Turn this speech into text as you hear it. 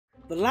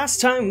The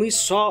last time we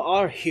saw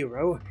our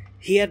hero,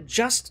 he had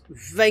just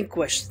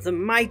vanquished the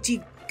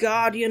mighty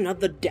guardian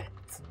of the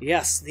depth.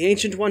 Yes, the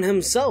Ancient One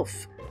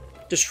himself,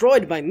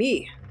 destroyed by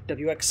me,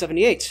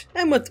 WX-78,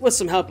 and with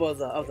some help of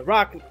the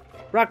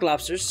rock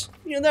lobsters.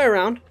 You know, they're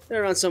around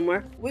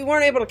somewhere. We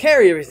weren't able to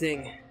carry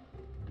everything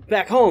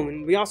back home,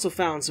 and we also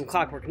found some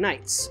Clockwork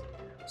Knights.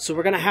 So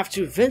we're gonna have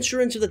to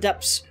venture into the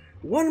depths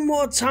one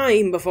more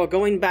time before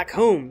going back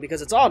home,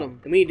 because it's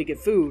autumn, and we need to get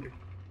food.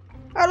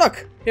 Oh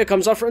look, here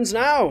comes our friends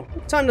now.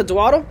 Time to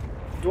dwaddle.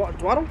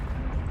 Dwaddle?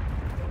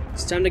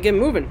 It's time to get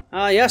moving.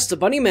 Ah yes, the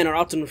bunny men are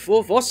out in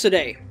full force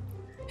today.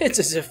 It's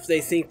as if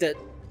they think that...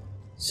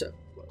 So,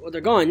 well, they're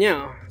gone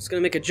now. I was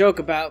gonna make a joke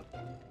about...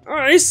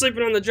 Oh, he's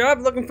sleeping on the job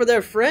looking for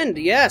their friend.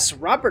 Yes,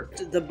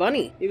 Robert the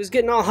bunny. He was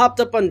getting all hopped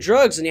up on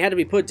drugs and he had to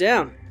be put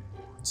down.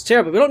 It's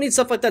terrible. We don't need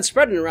stuff like that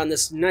spreading around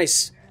this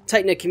nice,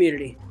 tight-knit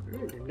community.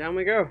 And down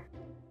we go.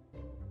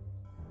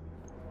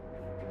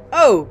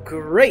 Oh,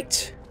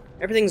 great.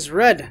 Everything's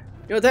red.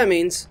 You know what that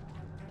means?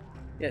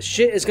 Yeah,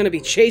 shit is gonna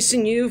be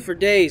chasing you for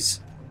days.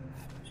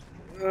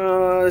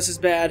 Oh, this is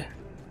bad.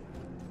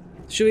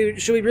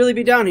 Should we really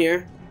be down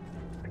here?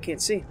 I can't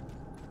see.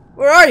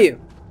 Where are you?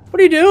 What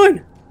are you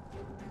doing?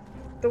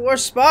 The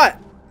worst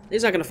spot.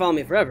 He's not gonna follow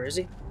me forever, is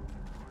he?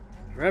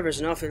 Forever's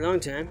an awfully long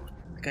time.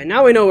 Okay,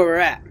 now we know where we're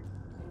at.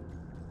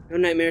 No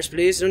nightmares,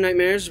 please. No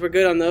nightmares. We're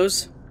good on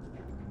those.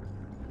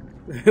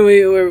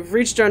 We've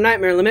reached our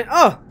nightmare limit.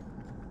 Oh!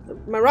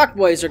 My rock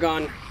boys are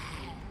gone.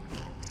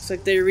 Looks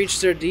like they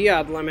reached their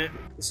Diab limit.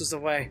 This is the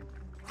way.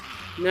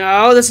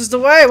 No, this is the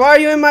way! Why are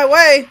you in my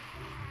way?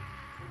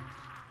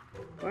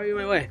 Why are you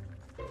in my way?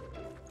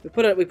 We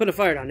put a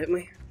fire down, didn't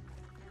we?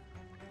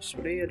 That's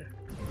what I did.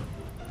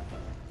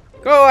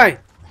 Go away!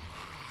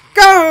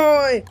 Go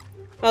away!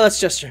 Oh, that's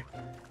Chester.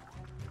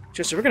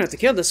 Chester, we're gonna have to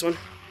kill this one.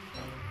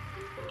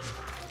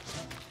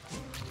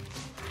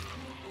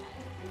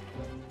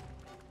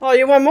 Oh,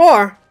 you want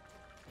more?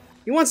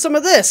 You want some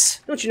of this?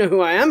 Don't you know who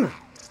I am?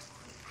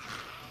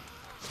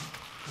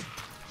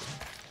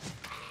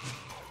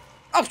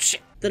 Oh,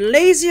 shit! The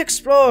Lazy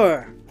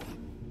Explorer!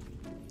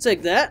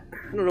 Take that.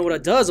 I don't know what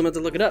it does. I'm going to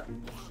have to look it up.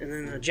 And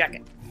then a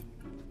jacket.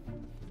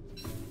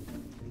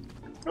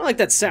 I don't like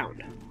that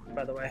sound,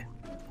 by the way.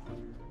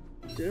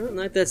 Don't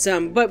like that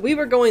sound. But we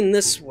were going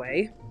this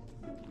way.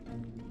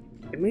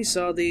 And we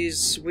saw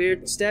these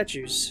weird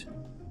statues.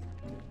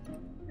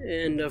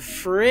 And a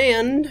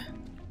friend...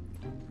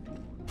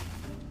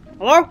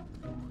 Hello?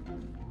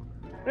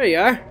 There you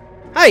are.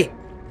 Hi!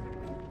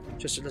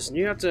 Chester, listen,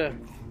 you have to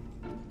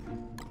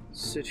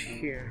sit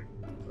here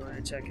while I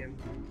attack him.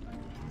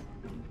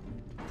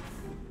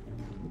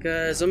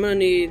 Because I'm gonna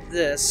need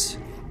this.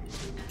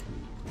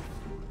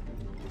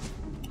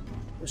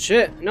 Oh,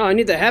 shit. No, I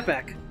need the hat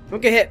back.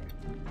 Don't get hit.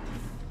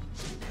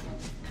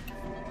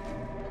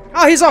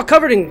 Oh, he's all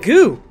covered in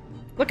goo.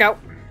 Look out.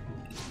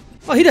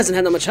 Oh, he doesn't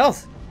have that much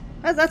health.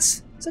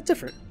 Is that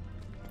different?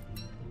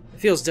 It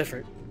feels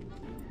different.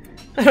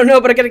 I don't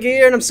know, but I got a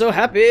gear and I'm so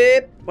happy.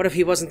 What if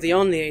he wasn't the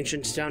only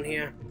ancient down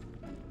here?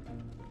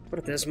 What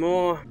if there's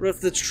more? What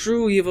if the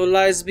true evil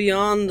lies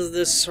beyond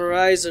this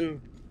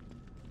horizon?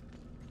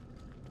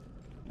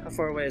 How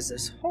far away is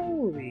this?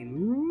 Holy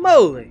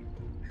moly!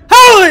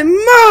 Holy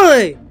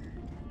moly!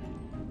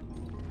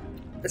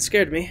 That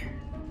scared me.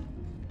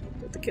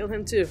 I have to kill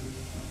him too.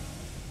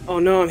 Oh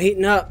no, I'm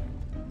heating up.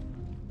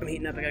 I'm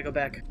heating up, I gotta go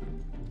back.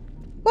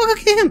 Oh,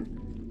 look at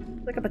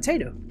him! Like a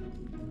potato.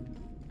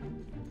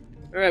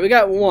 Alright, we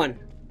got one.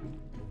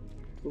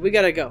 But we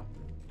gotta go.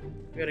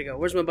 We gotta go.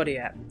 Where's my buddy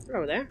at? They're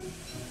over there.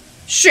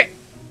 Shit!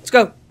 Let's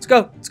go! Let's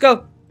go! Let's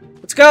go!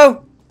 Let's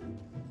go!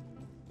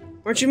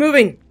 Aren't you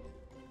moving?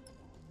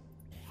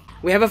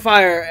 We have a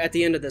fire at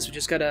the end of this. We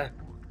just gotta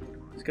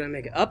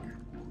make it up.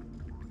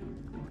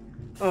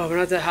 Oh, we're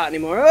not that hot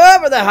anymore. Oh,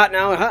 we're that hot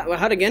now. We're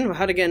hot again. We're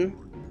hot again.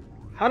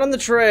 Hot on the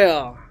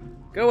trail.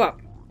 Go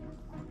up.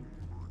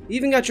 You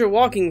even got your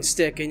walking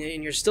stick and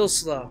you're still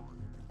slow.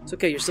 It's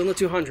okay, you're still in the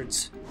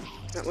 200s.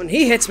 Not when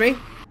he hits me.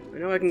 I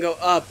know I can go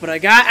up, but I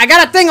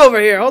got a thing over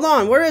here. Hold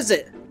on, where is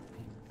it?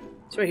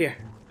 It's right here.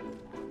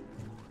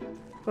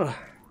 Oh.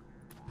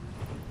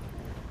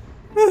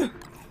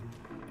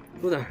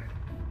 Hold on.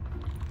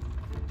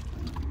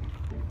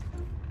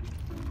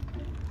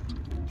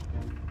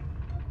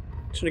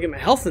 Just trying to get my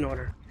health in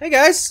order. Hey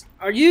guys,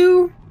 are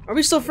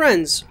we still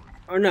friends?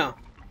 Or no?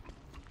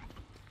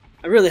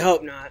 I really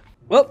hope not.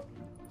 Well,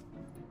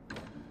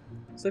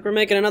 looks like we're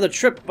making another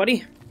trip,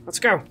 buddy. Let's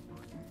go.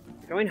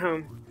 Going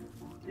home.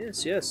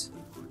 Yes, yes.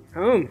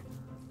 Home.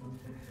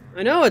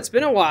 I know, it's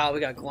been a while. We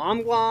got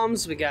Glom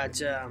Gloms, we got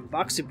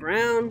Boxy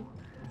Brown,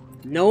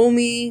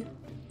 Nomi,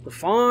 the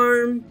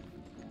farm,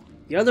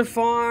 the other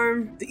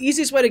farm. The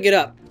easiest way to get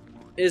up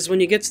is when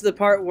you get to the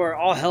part where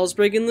all hell's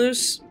breaking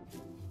loose.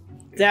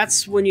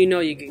 That's when you know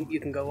you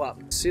can go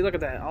up. See, look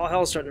at that. All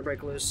hell's starting to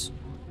break loose.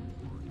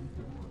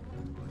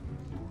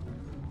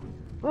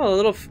 Oh, a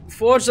little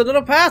forged a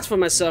little path for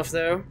myself,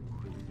 though.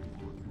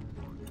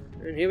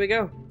 And here we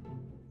go.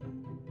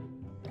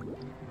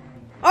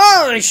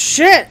 Holy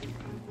shit!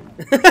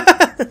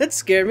 That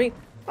scared me.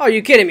 Oh,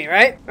 you kidding me,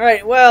 right?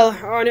 Alright, well,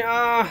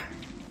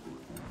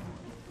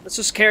 let's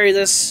just carry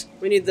this.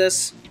 We need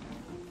this.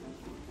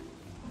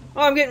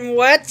 Oh, I'm getting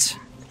wet.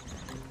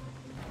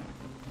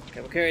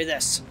 Okay, we'll carry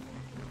this.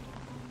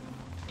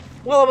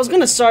 Well, I was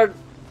gonna start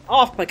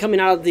off by coming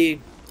out of the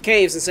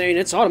caves and saying,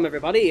 it's autumn,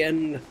 everybody,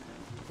 and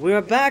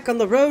we're back on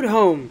the road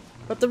home.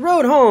 But the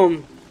road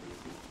home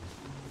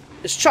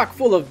is chock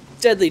full of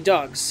deadly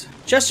dogs.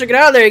 Chester, get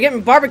out of there, you're getting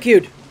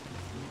barbecued.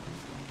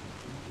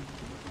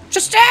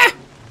 Chester!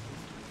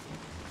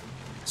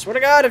 Swear to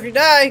God, if you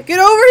die, get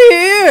over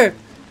here!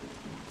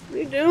 What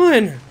are you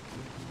doing?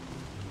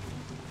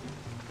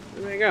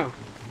 There we go.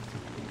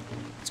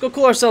 Let's go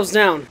cool ourselves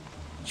down.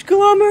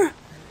 Chickalummer!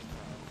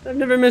 I've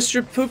never missed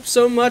your poop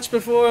so much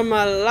before in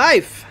my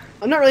life.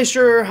 I'm not really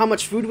sure how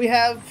much food we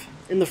have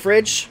in the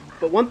fridge,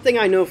 but one thing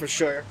I know for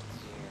sure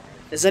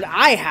is that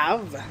I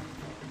have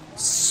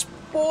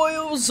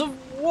spoils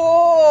of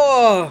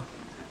war.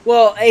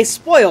 Well, a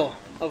spoil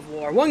of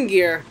war. One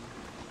gear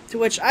to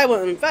which I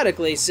will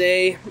emphatically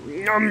say,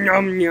 nom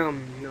nom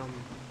nom nom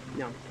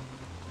nom.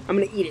 I'm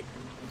gonna eat it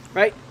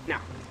right now.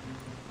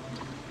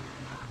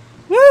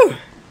 Woo!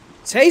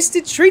 Tasty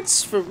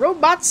treats for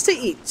robots to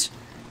eat.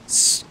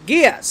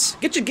 Gears.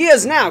 Get your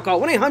gears now. Call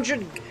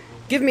 1-800.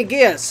 Give me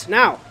gears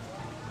now.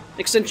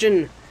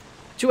 Extension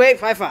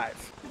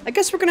 2855. I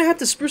guess we're gonna have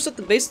to spruce up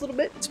the base a little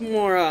bit. It's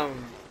more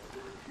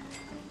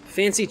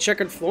fancy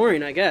checkered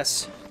flooring, I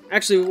guess.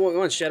 Actually, we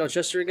want Shadow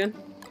Chester again.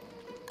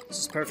 This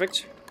is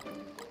perfect.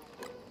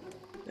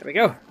 There we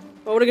go.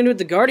 Oh, what are we gonna do with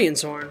the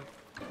Guardian's horn?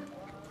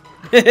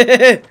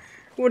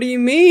 What do you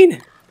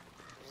mean?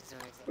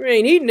 We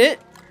ain't eating it.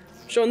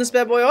 I'm showing this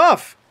bad boy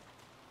off.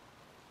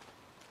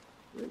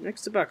 Right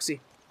next to Boxy.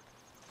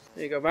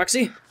 There you go,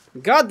 Boxy.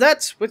 Guard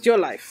that with your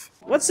life.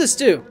 What's this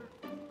do?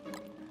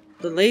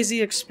 The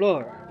Lazy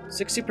Explorer.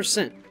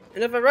 60%.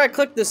 And if I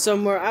right-click this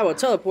somewhere, I will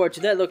teleport to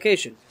that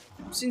location.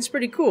 Seems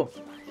pretty cool.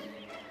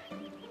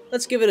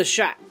 Let's give it a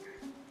shot.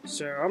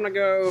 So I'm gonna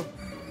go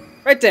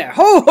right there.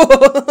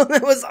 Oh,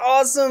 that was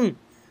awesome.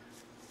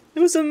 It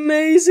was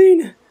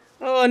amazing.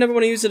 Oh, I never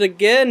want to use it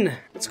again.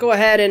 Let's go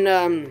ahead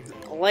and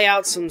lay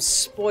out some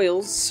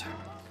spoils.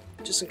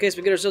 Just in case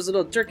we get ourselves a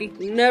little turkey.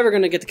 Never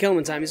gonna get to kill him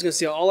in time. He's gonna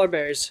steal all our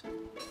berries.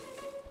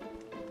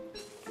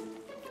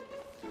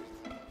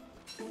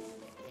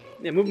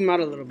 Yeah, move him out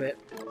a little bit.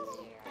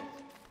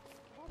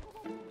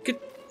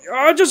 Get,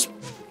 oh, just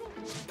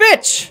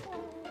bitch!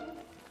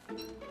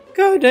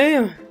 God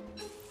damn.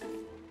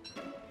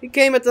 He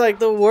came at like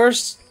the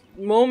worst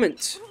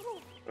moment.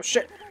 Oh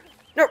shit.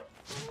 No!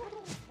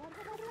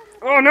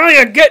 Oh no,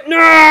 you get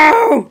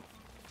no!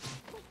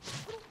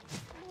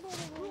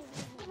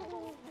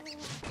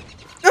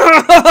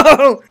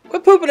 Oh!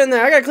 Quit pooping in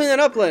there. I gotta clean that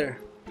up later.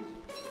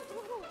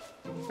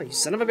 Oh, you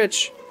son of a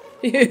bitch.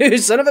 You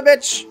son of a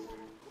bitch.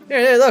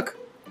 Here, look.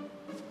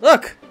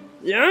 Look.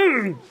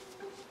 Yum.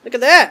 Look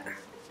at that.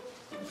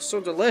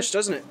 So delish,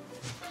 doesn't it?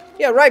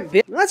 Yeah, right,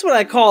 bitch. That's what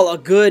I call a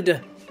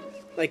good,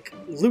 like,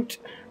 loot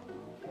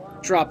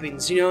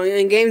droppings. You know,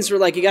 in games where,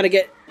 like, you gotta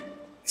get...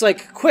 It's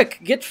like,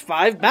 quick, get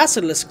 5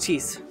 basilisk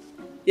teeth.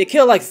 You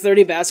kill, like,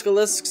 30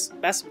 basilisks.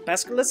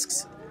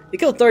 Basilisks? You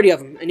kill 30 of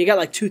them, and you got,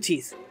 like, 2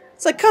 teeth.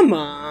 It's like, come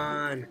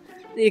on.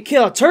 You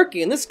kill a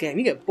turkey in this game,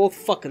 you get both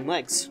fucking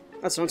legs.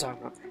 That's what I'm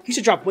talking about. He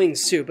should drop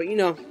wings, too, but, you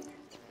know...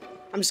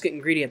 I'm just getting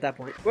greedy at that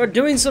point. We're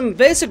doing some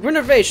basic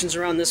renovations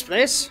around this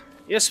place.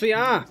 Yes, we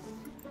are.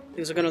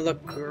 Things are gonna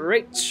look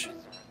great.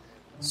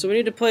 So we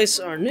need to place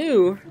our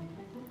new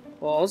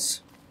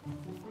walls.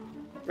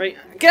 Right.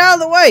 Get out of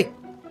the way!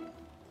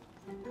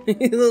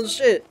 You little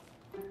shit.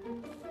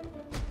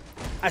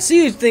 I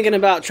see you thinking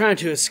about trying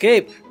to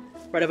escape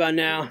right about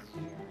now.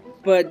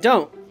 But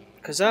don't.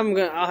 Cause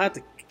I'll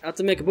have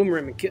to make a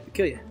boomerang and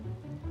kill you.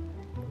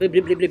 Bleep,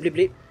 bleep, bleep, bleep, bleep,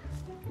 bleep.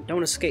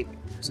 Don't escape.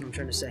 That's what I'm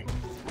trying to say.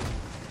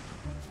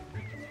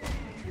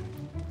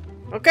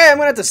 Okay, I'm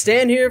gonna have to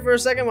stand here for a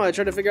second while I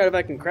try to figure out if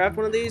I can craft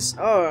one of these.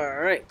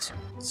 Alright.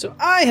 So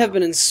I have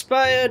been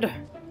inspired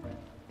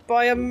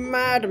by a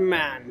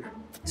madman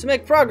to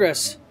make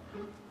progress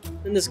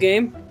in this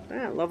game.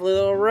 Ah, lovely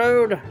little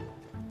road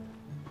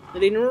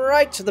leading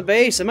right to the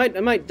base. I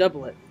might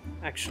double it,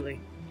 actually.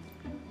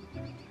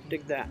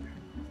 Dig that.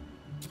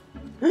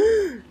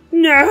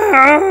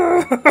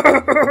 No!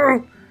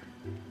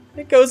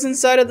 It goes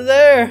inside of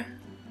there.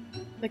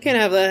 I can't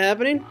have that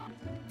happening.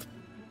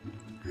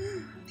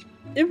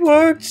 It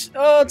worked!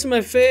 Oh, to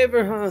my favor.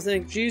 Oh,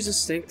 thank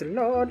Jesus, thank the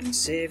Lord and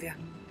Savior.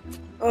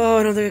 Oh,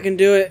 I don't think I can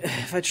do it.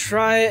 If I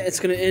try it, it's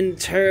gonna end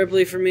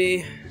terribly for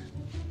me.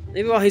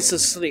 Maybe while he's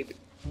asleep.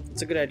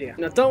 It's a good idea.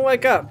 Now, don't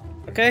wake up,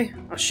 okay?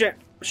 Oh, shit.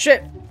 Oh,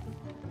 shit!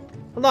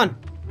 Hold on.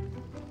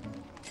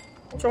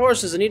 What's your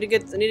horses? I need to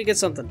get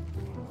something.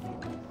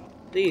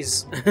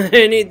 These.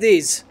 I need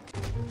these.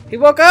 He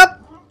woke up!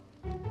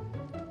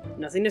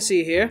 Nothing to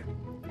see here.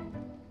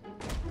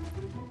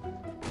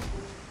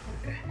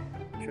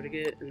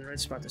 Get it in the right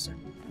spot this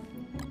time.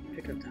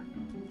 Pick it up that.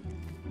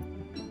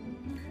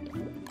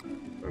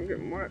 I'm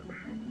getting wet.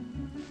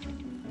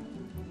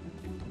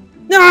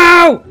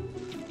 No!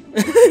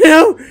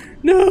 No!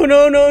 No,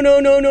 no, no, no,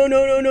 no, no, no,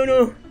 no, no,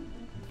 no.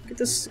 Get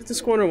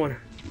this corner one.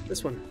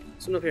 This one.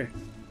 This one up here.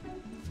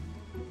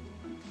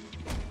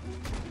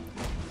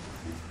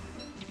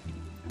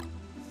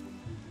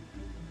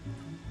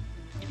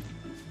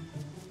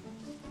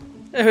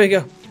 There we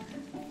go.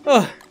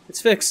 Oh,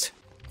 it's fixed.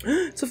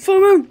 It's a full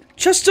moon!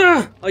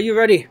 Chester! Are you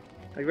ready?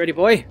 Are you ready,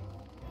 boy?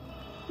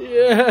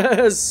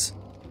 Yes!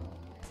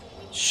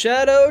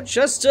 Shadow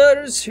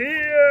Chester is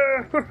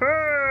here!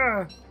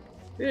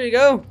 Here you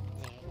go.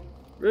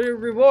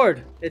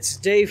 Reward. It's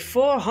day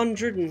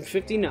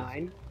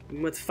 459,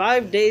 and with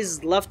 5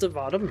 days left of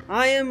autumn,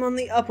 I am on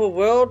the upper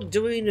world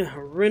doing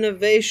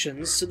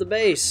renovations to the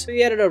base.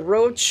 We added a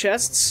row of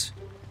chests.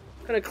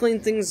 Gonna clean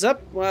things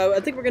up. Well, I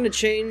think we're gonna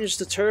change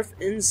the turf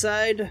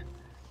inside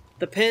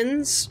the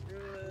pens,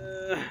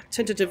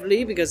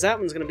 tentatively, because that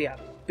one's gonna be a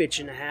bitch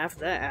and a half,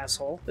 that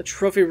asshole. The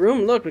trophy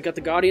room, look, we got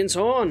the Guardian's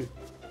Horn.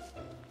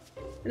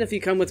 And if you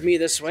come with me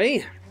this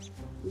way,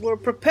 we're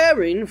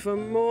preparing for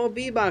more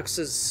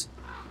B-boxes.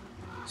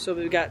 So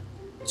we've got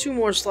 2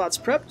 more slots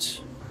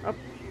prepped,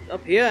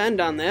 up here and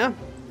down there.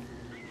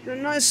 And a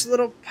nice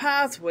little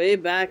pathway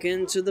back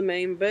into the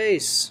main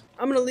base.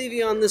 I'm gonna leave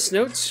you on this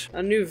note.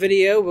 A new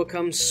video will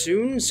come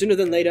soon, sooner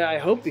than later I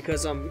hope,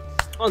 because I'm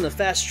on the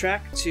fast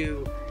track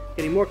to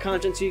getting more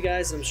content to you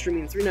guys. I'm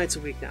streaming 3 nights a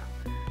week now.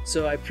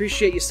 So I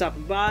appreciate you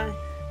stopping by.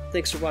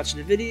 Thanks for watching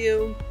the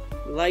video.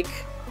 Like,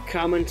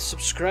 comment,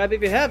 subscribe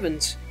if you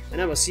haven't,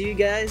 and I will see you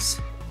guys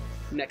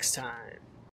next time.